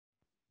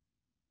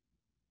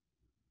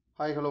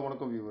Hi hello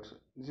வணக்கம் viewers.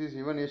 This is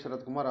A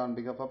Sarathkumar on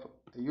because of of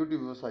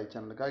YouTube விவசாய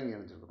சேனலுக்காக இங்கே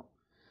இணைஞ்சிருக்கிறோம்.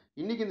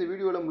 இன்றைக்கி இந்த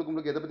வீடியோவில்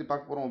முழுக்க எதை பற்றி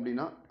பார்க்க போகிறோம்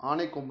அப்படின்னா,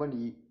 ஆனைக்கொம்பன்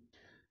ஈ.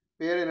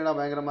 பேர் என்னடா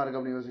பயங்கரமாக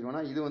இருக்குது அப்படின்னு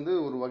யோசிக்கோன்னா, இது வந்து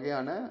ஒரு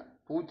வகையான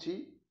பூச்சி,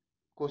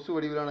 கொசு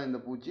வடிவிலான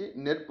இந்த பூச்சி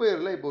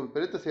நெற்பயிரில் இப்போ ஒரு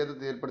பெருத்த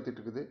சேதத்தை ஏற்படுத்திட்டு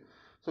இருக்குது.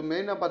 ஸோ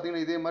மெயினாக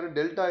பார்த்தீங்கன்னா இதே மாதிரி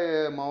டெல்டா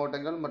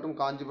மாவட்டங்கள் மற்றும்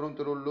காஞ்சிபுரம்,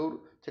 திருவள்ளூர்,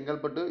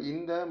 செங்கல்பட்டு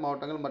இந்த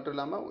மாவட்டங்கள் மட்டும்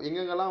இல்லாமல்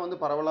எங்கெங்கெல்லாம்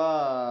வந்து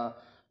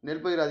பரவலாக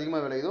நெற்பயிர்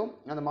அதிகமாக விளையுதோ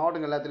அந்த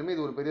மாவட்டங்கள் எல்லாத்துலேயுமே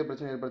இது ஒரு பெரிய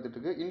பிரச்சனை ஏற்படுத்திட்டு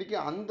இருக்கு. இன்றைக்கி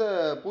அந்த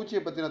பூச்சியை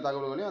பற்றின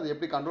தகவல்களையும் அதை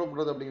எப்படி கண்ட்ரோல்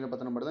பண்ணுறது அப்படிங்கிற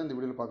பற்றின மட்டும் தான் இந்த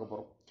வீடியோவில் பார்க்க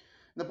போகிறோம்.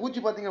 இந்த பூச்சி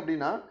பார்த்திங்க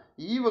அப்படின்னா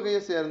ஈ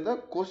வகையை சேர்ந்த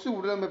கொசு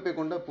உடலமைப்பை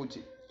கொண்ட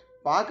பூச்சி.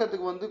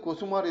 பார்க்கறதுக்கு வந்து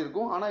கொசு மாதிரி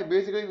இருக்கும், ஆனால்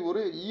பேசிக்கலி இது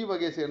ஒரு ஈ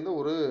வகையை சேர்ந்த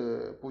ஒரு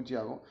பூச்சி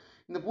ஆகும்.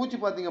 இந்த பூச்சி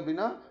பார்த்திங்க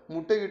அப்படின்னா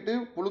முட்டையிட்டு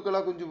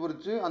புழுக்களாக குஞ்சு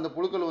பொறித்து அந்த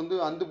புழுக்கள் வந்து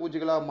அந்து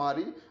பூச்சிகளாக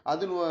மாறி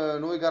அது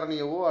நோய்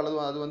காரணியவோ அல்லது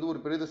அது வந்து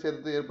ஒரு பெரிய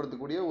சேதத்தை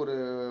ஏற்படுத்தக்கூடிய ஒரு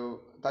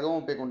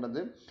தகவமைப்பை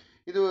கொண்டது.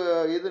 இது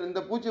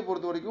இந்த பூச்சியை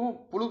பொறுத்த வரைக்கும்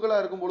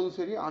புழுக்களாக இருக்கும் பொழுதும்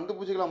சரி, அந்து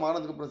பூச்சிகளாக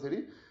மாறினதுக்கு அப்புறம் சரி,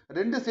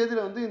 ரெண்டு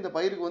சேதில் வந்து இந்த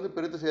பயிருக்கு வந்து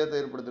பெருத்த சேதத்தை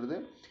ஏற்படுத்துறது.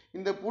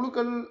 இந்த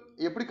புழுக்கள்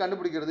எப்படி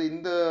கண்டுபிடிக்கிறது?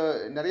 இந்த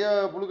நிறையா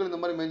புழுக்கள் இந்த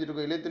மாதிரி மேய்ஞ்சிட்டு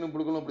இருக்கும். இலை தின்னும்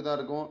புழுக்களும் இப்படி தான்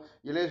இருக்கும்,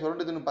 இலையை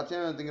சுரண்டு தின்னு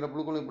பச்சையாக திங்கிற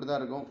புழுக்களும் இப்படி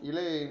தான் இருக்கும்.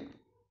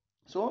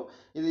 ஸோ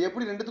இது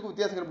எப்படி ரெண்டுத்துக்கும்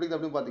வித்தியாசம் கண்டுபிடிக்குது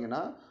அப்படின்னு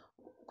பார்த்தீங்கன்னா,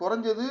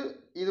 குறைஞ்சது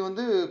இது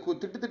வந்து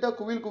திட்டாக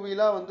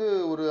குவியலாக வந்து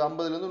ஒரு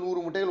 50லேருந்து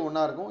 100 முட்டைகள்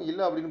ஒன்றா இருக்கும்.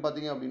 இல்லை அப்படின்னு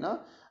பார்த்தீங்க அப்படின்னா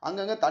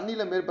அங்கங்கே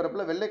தண்ணியில்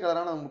மேற்பரப்பில் வெள்ளை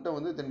கலரான முட்டை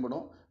வந்து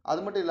தென்படும். அது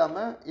மட்டும்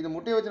இல்லாமல் இது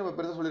முட்டையை வச்சு நம்ம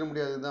பெருசாக சொல்லிட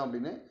முடியாது தான்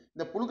அப்படின்னு.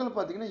 இந்த புழுக்கள்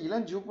பார்த்தீங்கன்னா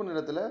இளஞ்சிவப்பு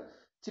நிறத்தில்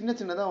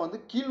சின்னதாக வந்து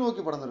கீழ்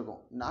நோக்கி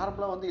படர்ந்துருக்கும்.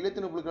 நார்மலாக வந்து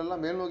இலைத்திணு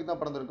புழுக்கள்லாம் மேல் நோக்கி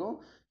தான் படர்ந்துருக்கும்.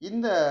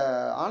 இந்த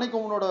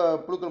ஆனைக்கொம்பனோட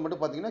புழுக்கள்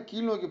மட்டும் பார்த்தீங்கன்னா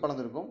கீழ் நோக்கி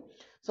படர்ந்துருக்கும்.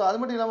 ஸோ அது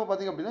மட்டும் இல்லாமல்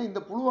பார்த்தீங்க அப்படின்னா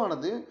இந்த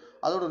புழுவானது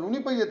அதோட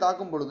நுனிப்பையை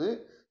தாக்கும் பொழுது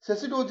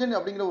செசிடோஜன்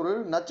அப்படிங்கிற ஒரு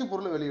நச்சு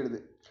பொருளை வெளியிடுது.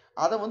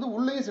 அதை வந்து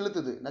உள்ளேயும்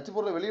செலுத்துது. நச்சு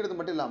பொருளை வெளியிடுறது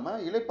மட்டும்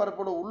இல்லாமல்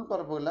இலைப்பரப்போட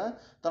உள்பரப்புகளில்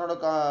தன்னோட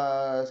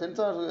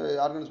சென்சார்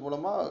ஆர்கன்ஸ்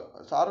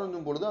மூலமாக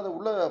சார்ந்தும் பொழுது அதை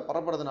உள்ளே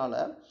பரப்புறதுனால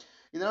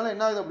இதனால்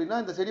என்ன ஆகுது அப்படின்னா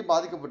இந்த செடி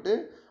பாதிக்கப்பட்டு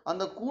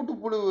அந்த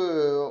கூட்டுப்புழு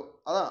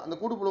அந்த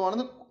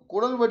கூட்டுப்புழுவானது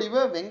குடல்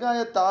வடிவ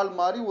வெங்காயத்தாள்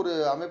மாதிரி ஒரு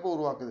அமைப்பை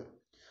உருவாக்குது.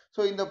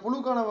 ஸோ இந்த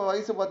புழுக்கான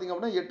வயசு பார்த்திங்க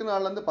அப்படின்னா 8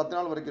 நாள்லேருந்து 10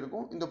 நாள் வரைக்கும்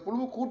இருக்கும். இந்த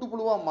புழு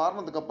கூட்டுப்புழுவாக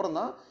மாறினதுக்கப்புறம்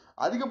தான்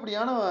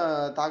அதிகப்படியான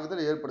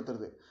தாக்குதல்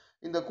ஏற்படுத்துறது.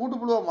 இந்த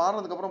கூட்டுப்புழுவாக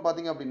மாறினதுக்கப்புறம்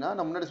பார்த்திங்க அப்படின்னா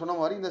நான் முன்னாடி சொன்ன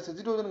மாதிரி இந்த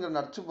செசிடோஜனுங்கிற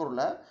நச்சு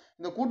பொருளை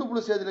இந்த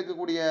கூட்டுப்புழு ஸ்டேஜில்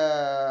இருக்கக்கூடிய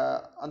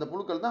அந்த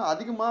புழுக்கள் தான்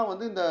அதிகமாக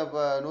வந்து இந்த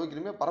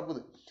நோய்க்கிலுமே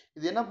பரப்புது.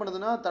 இது என்ன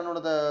பண்ணுதுன்னா தன்னோட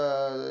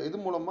இது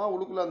மூலமாக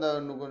உள்ளுக்குள்ள அந்த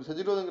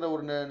செசிடோஜனுங்கிற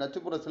ஒரு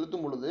நச்சுப்பொருளை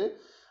செலுத்தும் பொழுது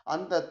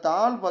அந்த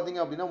தாள் பார்த்திங்க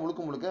அப்படின்னா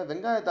முழுக்க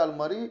வெங்காயத்தாள்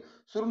மாதிரி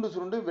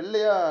சுருண்டு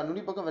வெள்ளையாக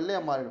நுனிப்பக்கம்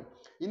வெள்ளையாக மாறிடும்.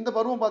 இந்த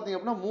பருவம் பார்த்திங்க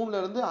அப்படின்னா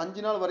 3லேருந்து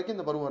 5 நாள் வரைக்கும்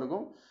இந்த பருவம்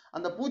இருக்கும்.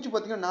 அந்த பூச்சி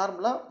பார்த்திங்கன்னா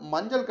நார்மலாக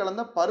மஞ்சள்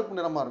கலந்த பருப்பு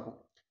நிறமாக இருக்கும்.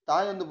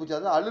 தாயந்து பூச்சி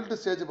அதாவது அடல்ட்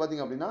ஸ்டேஜ்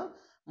பார்த்திங்க அப்படின்னா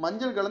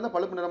மஞ்சள் கலந்த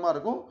பழுப்பு நிறமாக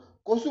இருக்கும்.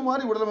 கொசு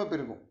மாதிரி உடலமைப்பு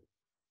இருக்கும்.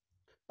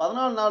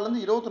 14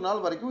 நாள்லேருந்து 21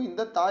 நாள் வரைக்கும்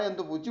இந்த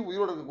தாயந்து பூச்சி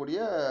உயிரோடு இருக்கக்கூடிய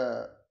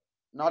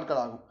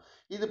நாட்கள் ஆகும்.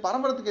 இது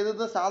பரம்பரத்துக்கு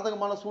எது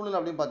சாதகமான சூழ்நிலை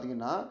அப்படின்னு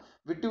பார்த்தீங்கன்னா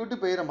விட்டு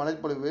பெய்கிற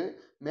மழைப்பொழிவு,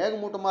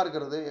 மேகமூட்டமாக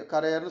இருக்கிறது,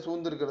 கரையர்னு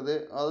சூழ்ந்து இருக்கிறது,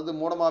 அதாவது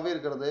மூடமாகவே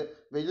இருக்கிறது,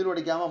 வெயில்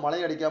அடிக்காமல் மழை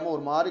அடிக்காமல்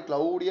ஒரு மாதிரி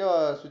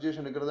க்ளவுடியாக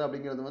சுச்சுவேஷன் இருக்கிறது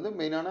அப்படிங்கிறது வந்து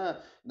மெயினான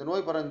இந்த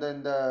நோய்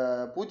இந்த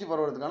பூச்சி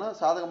பரவுறதுக்கான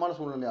சாதகமான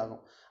சூழ்நிலை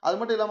ஆகும். அது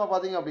மட்டும் இல்லாமல்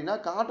பார்த்தீங்க அப்படின்னா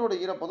காட்டோட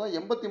ஈரப்பதம்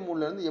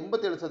 83லேருந்து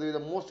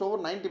 87% மோஸ்ட்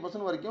ஓவர்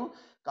 90% வரைக்கும்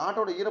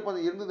காட்டோட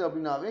ஈரப்பதம் இருந்தது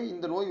அப்படின்னாவே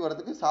இந்த நோய்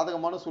வரதுக்கு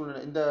சாதகமான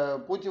சூழ்நிலை, இந்த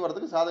பூச்சி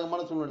வரதுக்கு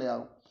சாதகமான சூழ்நிலை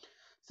ஆகும்.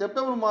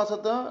 செப்டம்பர்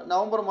மாதம்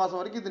நவம்பர் மாதம்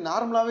வரைக்கும் இது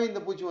நார்மலாகவே இந்த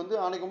பூச்சி வந்து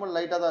ஆனைக்கொம்பன்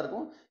லைட்டாக தான்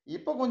இருக்கும்.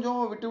 இப்போ கொஞ்சம்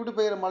விட்டு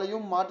பெய்கிற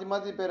மழையும்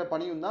மாற்றி பெய்கிற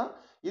பனியும் தான்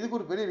இதுக்கு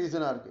ஒரு பெரிய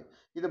ரீசனாக இருக்குது.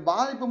 இது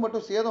பாதிப்பு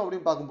மற்றும் சேதம்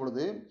அப்படின்னு பார்க்கும்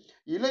பொழுது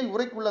இலை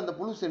உரைக்குள்ள அந்த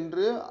புழு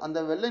சென்று அந்த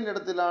வெள்ளை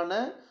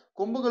நிறத்திலான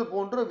கொம்புகள்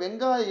போன்று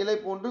வெங்காய இலை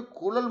போன்று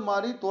குழல்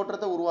மாதிரி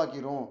தோற்றத்தை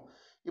உருவாக்கிடும்.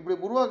 இப்படி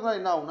உருவாக்குனா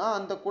என்ன ஆகும்னா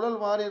அந்த குழல்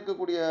மாதிரி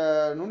இருக்கக்கூடிய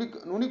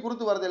நுனி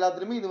குறுத்து வரது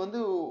எல்லாத்துலேயுமே இது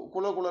வந்து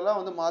குழலாக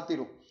வந்து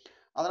மாற்றிடும்.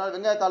 அதனால்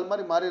வெங்காயத்தாள்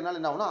மாதிரி மாறினால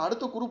என்ன ஆகும்னா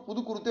அடுத்த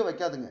புது குருத்தே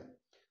வைக்காதுங்க.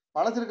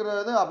 பழசு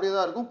இருக்கிறது அப்படியே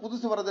தான் இருக்கும்.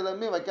 புதுசு வரது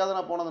எல்லாமே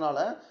வைக்காதனா போனதுனால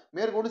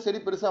மேற்கொண்டு செடி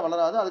பெருசாக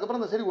வளராது. அதுக்கப்புறம்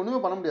அந்த செடி ஒன்றுமே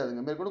பண்ண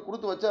முடியாதுங்க. மேற்கொண்டு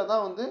குருத்து வச்சா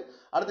தான் வந்து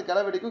அடுத்து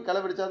கிளை வெடிக்கும். கிளை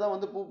வெடிச்சா தான்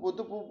வந்து பூ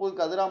பூத்து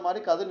கதிராக மாறி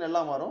கதிர்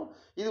நெல்லாக மாறும்.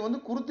 இது வந்து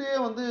குருத்தையே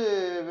வந்து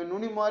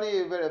நுனி மாதிரி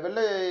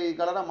வெள்ளை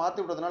கலராக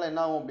மாற்றி விட்டதுனால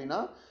என்ன ஆகும் அப்படின்னா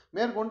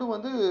மேற்கொண்டு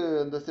வந்து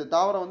இந்த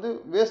தாவரம் வந்து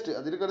வேஸ்ட்டு,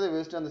 அது இருக்கிறதே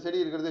வேஸ்ட்டு, அந்த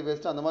செடி இருக்கிறதே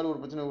வேஸ்ட்டு, அந்த மாதிரி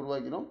ஒரு பிரச்சனை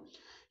உருவாக்கிடும்.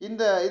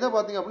 இந்த இதை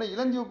பார்த்திங்க அப்படின்னா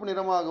இளஞ்சிவப்பு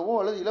நிறமாகவோ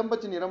அல்லது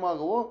இளம்பச்சை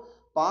நிறமாகவோ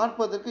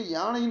பார்ப்பதற்கு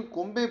யானையின்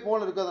கொம்பை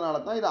போல் இருக்கிறதுனால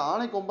தான் இது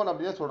ஆனைக்கொம்பன்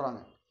அப்படின்னே சொல்கிறாங்க.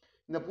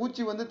 இந்த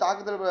பூச்சி வந்து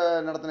தாக்குதல்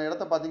நடத்தின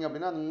இடத்த பார்த்தீங்க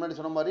அப்படின்னா முன்னாடி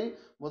சொன்ன மாதிரி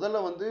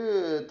முதல்ல வந்து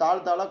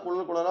தாளாக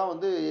குழலாக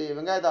வந்து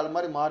வெங்காயத்தாள்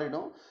மாதிரி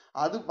மாறிடும்.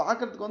 அது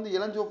பார்க்குறதுக்கு வந்து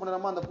இளஞ்சிவப்பு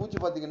நிறமாக அந்த பூச்சி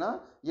பார்த்திங்கன்னா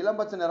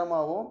இளம்பச்சை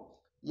நிறமாகவும்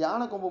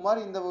யானை கொம்பு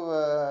மாதிரி இந்த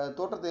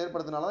தோற்றத்தை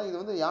ஏற்படுத்தினால தான் இது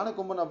வந்து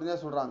யானைக்கொம்பன் அப்படின்னே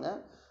சொல்கிறாங்க.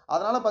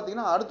 அதனால்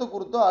பார்த்திங்கன்னா அடுத்த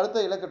குருத்தோ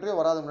அடுத்த இலக்கற்றையோ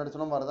வராது. முன்னாடி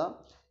சொன்ன மாதிரி தான்.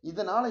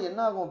 இதனால் என்ன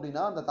ஆகும்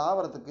அப்படின்னா அந்த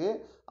தாவரத்துக்கு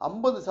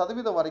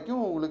 50%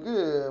 வரைக்கும் உங்களுக்கு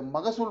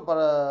மகசூல்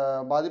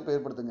பாதிப்பு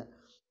ஏற்படுத்துங்க.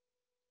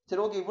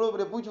 சரி, ஓகே, இவ்வளோ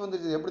பெரிய பூச்சி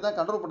வந்துருச்சு எப்படி தான்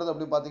கண்ட்ரோல் பண்ணுறது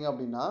அப்படின்னு பார்த்தீங்க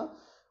அப்படின்னா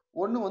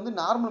ஒன்று வந்து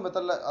நார்மல்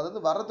மெத்தடில், அதாவது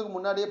வர்றதுக்கு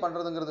முன்னாடியே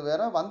பண்ணுறதுங்கிறது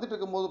வேற, வந்துட்டு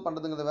இருக்கும்போது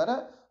பண்ணுறதுங்கிறது வேற,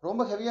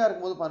 ரொம்ப ஹெவியாக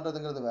இருக்கும்போது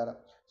பண்ணுறதுங்கிறது வேற.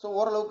 ஸோ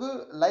ஓரளவுக்கு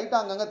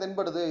லைட்டாக அங்கங்கே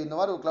தென்படுது, இந்த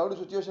மாதிரி ஒரு க்ளவுடி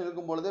சுச்சுவேஷன்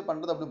இருக்கும் பொழுதே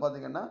பண்ணுறது அப்படின்னு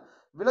பார்த்தீங்கன்னா,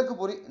 விளக்கு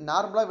பொறி.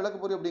 நார்மலாக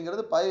விளக்கு பொறி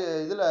அப்படிங்கிறது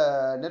இதில்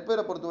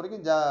நெற்பயிரை பொறுத்த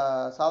வரைக்கும்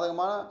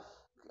சாதகமான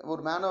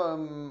ஒரு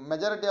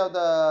மெஜாரிட்டி ஆஃப்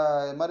த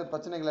இது மாதிரி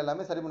பிரச்சனைகள்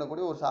எல்லாமே சரி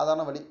பண்ணக்கூடிய ஒரு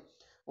சாதாரண வழி.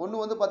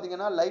 ஒன்று வந்து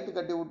பார்த்தீங்கன்னா லைட்டு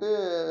கட்டி விட்டு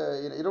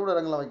இரவு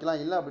இடங்களில்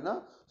வைக்கலாம். இல்லை அப்படின்னா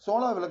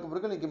சோலார் விளக்கு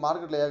பொருட்கள் இன்றைக்கி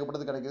மார்க்கெட்டில்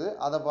ஏகப்பட்டது கிடைக்குது,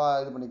 அதை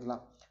இது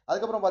பண்ணிக்கலாம்.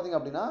 அதுக்கப்புறம் பார்த்தீங்க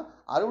அப்படின்னா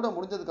அறுவடை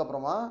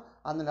முடிஞ்சதுக்கப்புறமா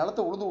அந்த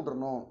நிலத்தை உழுது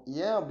விட்டுறணும்.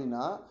 ஏன்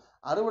அப்படின்னா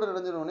அறுவடை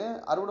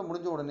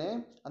முடிஞ்ச உடனே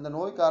அந்த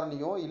நோய்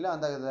காரணியோ இல்லை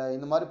அந்த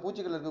இந்த மாதிரி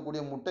பூச்சிகள்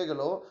இருக்கக்கூடிய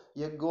முட்டைகளோ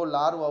எக்கோ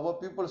லார்வாவோ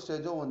பீப்புள்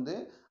ஸ்டேஜோ வந்து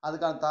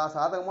அதுக்கான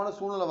சாதகமான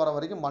சூழ்நிலை வர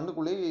வரைக்கும்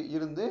மண்ணுக்குள்ளேயே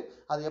இருந்து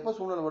அது எப்போ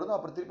சூழ்நிலை வருதோ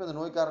அப்புறம் திருப்பி அந்த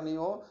நோய்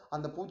காரணியோ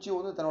அந்த பூச்சியோ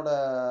வந்து தன்னோட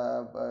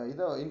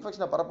இதை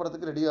இன்ஃபெக்ஷனை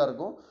பரப்புறதுக்கு ரெடியாக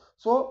இருக்கும்.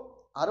 ஸோ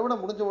அறுவடை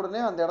முடிஞ்ச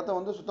உடனே அந்த இடத்த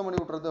வந்து சுத்தம் பண்ணி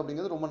விட்டுறது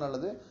அப்படிங்கிறது ரொம்ப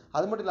நல்லது.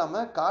 அது மட்டும்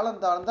இல்லாமல்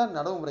காலம் தாழ்ந்த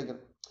நடவு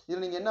முறைகள்.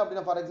 இதில் நீங்கள் என்ன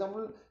அப்படின்னா, ஃபார்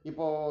எக்ஸாம்பிள்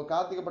இப்போது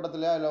கார்த்திகை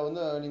பட்டத்தில் இல்லை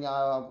வந்து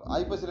நீங்கள்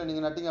ஐப்பசியில்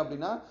நீங்கள் நட்டிங்க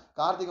அப்படின்னா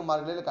கார்த்திகை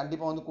மார்கழியில்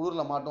கண்டிப்பாக வந்து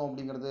குளிரில் மாட்டோம்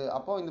அப்படிங்கிறது,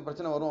 அப்போ இந்த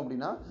பிரச்சனை வரும்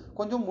அப்படின்னா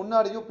கொஞ்சம்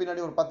முன்னாடியும்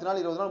பின்னாடி ஒரு 10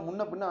 நாள் 20 நாள்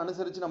முன்ன பின்ன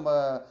அனுசரித்து நம்ம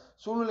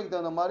சூழ்நிலைக்கு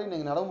தகுந்த மாதிரி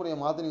நீங்கள் நடைமுறையை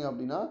மாற்றினீங்க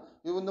அப்படின்னா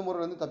இந்த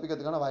முறையில் வந்து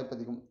தப்பிக்கிறதுக்கான வாய்ப்பு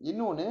அதிகம்.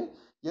 இன்னொன்று,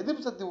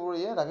 எதிர்ப்பு சக்தி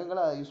உடைய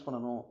ரகங்களை யூஸ்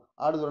பண்ணணும்.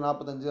 ஆடுதுறை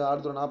 45,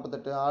 ஆடுதுறை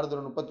 48,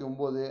 ஆடுதுறை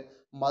 39,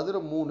 மதுரை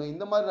 3,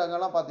 இந்த மாதிரி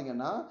ரகங்கள்லாம்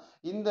பார்த்தீங்கன்னா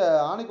இந்த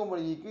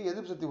ஆணைக்கொம்பனிக்கு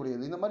எதிர்ப்பு சக்தி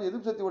உடையது. இந்த மாதிரி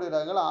எதிர்ப்பு சக்தி உடைய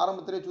ரகங்களை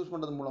ஆரம்பத்திலே சூஸ்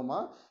பண்ணுறது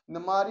மூலமாக இந்த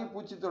மாதிரி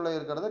பூச்சி தொல்லை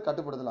இருக்கிறத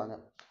கட்டுப்படுத்தலாங்க.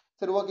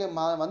 சரி, ஓகே,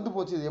 வந்து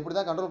போச்சு, இது எப்படி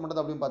தான் கண்ட்ரோல்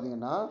பண்ணுறது அப்படின்னு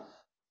பார்த்தீங்கன்னா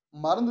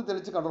மருந்து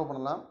தெளித்து கண்ட்ரோல்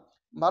பண்ணலாம்.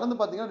 மருந்து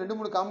பார்த்தீங்கன்னா 2,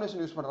 3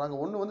 காம்பினேஷன் யூஸ் பண்ணுறாங்க.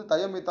 ஒன்று வந்து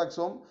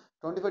தயோமித்தாக்சோம்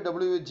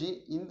 25WG,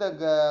 இந்த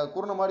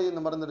குருணை மாதிரி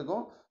இந்த மருந்து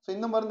இருக்கும். ஸோ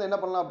இந்த மருந்து என்ன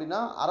பண்ணலாம் அப்படின்னா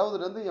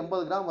 60லேருந்து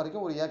 80 கிராம்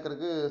வரைக்கும் ஒரு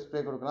ஏக்கருக்கு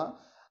ஸ்ப்ரே கொடுக்கலாம்.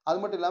 அது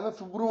மட்டும் இல்லாமல்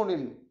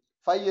ஃபிப்ரோனில்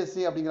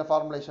 5SC அப்படிங்கிற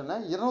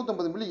ஃபார்முலேஷனில்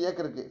 250 மில்லி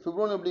ஏக்கருக்கு.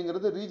 ஃபிப்ரோனில்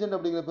அப்படிங்கிறது ரீஜென்ட்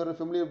அப்படிங்கிற பேர்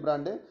ஃபெமிலியர்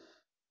பிராண்டு.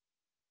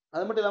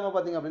 அது மட்டும் இல்லாமல்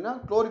பார்த்தீங்க அப்படின்னா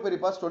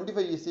குளோரிபெரிபாஸ்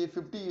 25EC,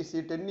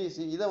 50EC, 10EC,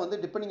 இதை வந்து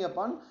டிபெண்டிங்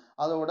அப்பான்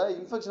அதோட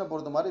இன்ஃபெக்ஷனை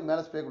பொறுத்த மாதிரி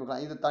மேலே ஸ்ப்ரே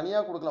கொடுக்கலாம். இது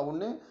தனியாக கொடுக்கலாம்.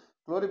 ஒன்று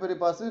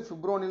குளோரிபெரிபாஸ்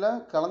ஃபிப்ரோனில்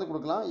கலந்து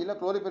கொடுக்கலாம், இல்லை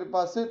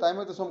குளோரிபெரிபாஸ்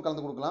தைமோக்சோம்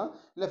கலந்து கொடுக்கலாம்,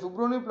 இல்லை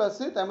ஃபிப்ரோனில்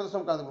ப்ளஸ்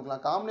தைமோக்சோம் கலந்து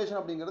கொடுக்கலாம். காம்பினேஷன்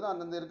அப்படிங்கிறது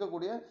அந்தந்த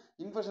இருக்கக்கூடிய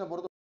இன்ஃபெக்ஷனை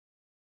பொறுத்து